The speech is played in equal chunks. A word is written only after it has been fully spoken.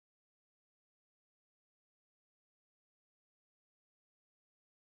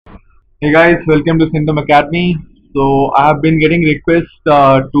Hey guys, welcome to CENTUM Academy. So I have been getting requests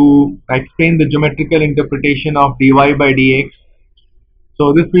to explain the geometrical interpretation of dy by dx.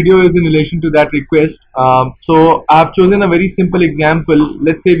 So this video is in relation to that request. So I have chosen a very simple example.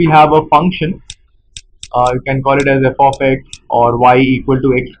 Let's say we have a function. You can call it as f of x or y equal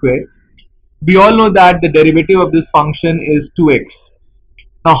to x square. We all know that the derivative of this function is 2x.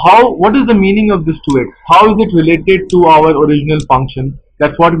 Now what is the meaning of this 2x? How is it related to our original function?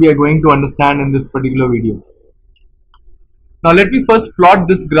 That's what we are going to understand in this particular video. Now let me first plot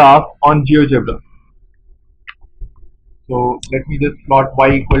this graph on GeoGebra. So let me just plot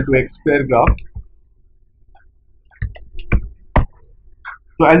y equal to x square graph.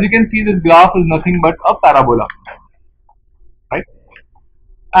 So as you can see, this graph is nothing but a parabola, right?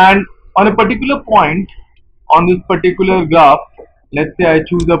 And on a particular point on this particular graph, let's say I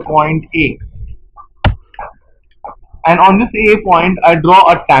choose a point A. And on this A point, I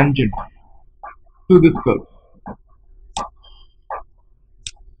draw a tangent to this curve.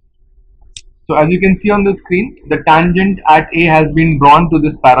 So as you can see on the screen, the tangent at A has been drawn to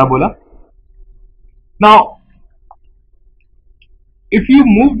this parabola. Now, if you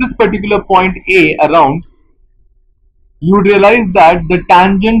move this particular point A around, you realize that the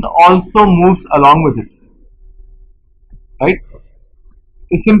tangent also moves along with it, right?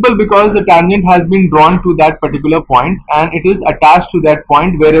 It's simple because the tangent has been drawn to that particular point and it is attached to that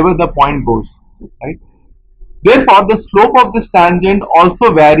point wherever the point goes, right? Therefore, the slope of this tangent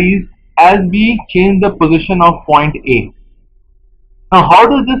also varies as we change the position of point A. Now, how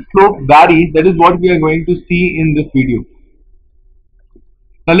does this slope vary? That is what we are going to see in this video.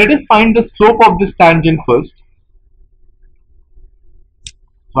 Now, let us find the slope of this tangent first.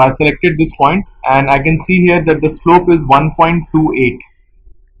 So, I selected this point and I can see here that the slope is 1.28.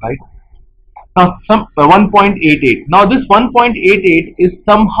 Right now, 1.88. Now, this 1.88 is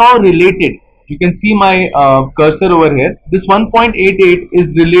somehow related. You can see my cursor over here. This 1.88 is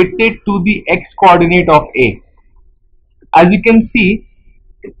related to the x coordinate of A. As you can see,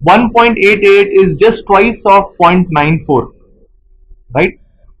 1.88 is just twice of 0.94. Right.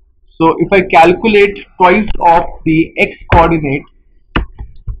 So, if I calculate twice of the x coordinate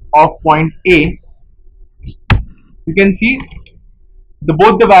of point A, you can see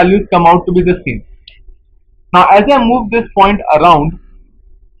both the values come out to be the same. Now as I move this point around,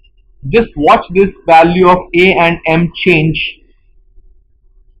 just watch this value of A and M change,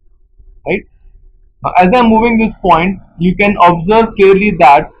 right? Now as I'm moving this point, you can observe clearly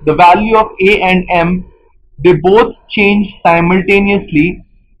that the value of A and M, they both change simultaneously,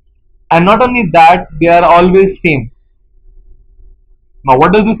 and not only that, they are always same. Now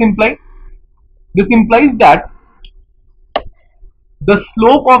what does this imply? This implies that the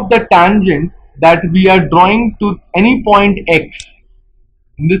slope of the tangent that we are drawing to any point x,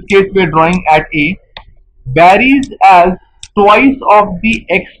 in this case we are drawing at A, varies as twice of the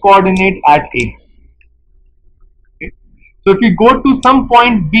x coordinate at A. Okay. So if we go to some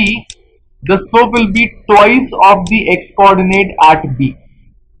point B, the slope will be twice of the x coordinate at B.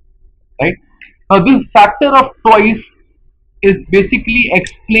 Right? Now this factor of twice is basically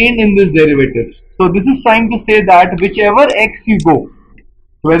explained in this derivative. So this is trying to say that whichever x you go,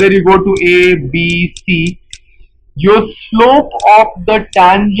 whether you go to A, B, C, your slope of the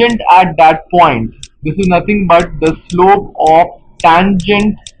tangent at that point, this is nothing but the slope of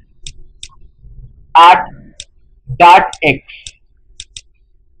tangent at that x.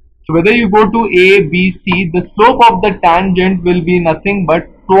 So whether you go to A, B, C, the slope of the tangent will be nothing but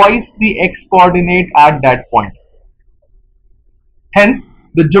twice the x coordinate at that point. Hence,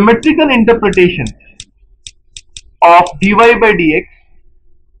 the geometrical interpretation of dy by dx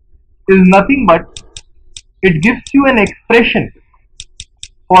is nothing but it gives you an expression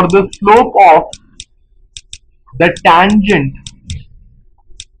for the slope of the tangent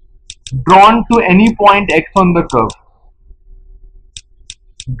drawn to any point x on the curve,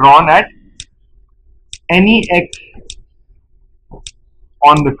 drawn at any x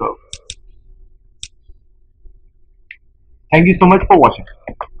on the curve. Thank you so much for watching.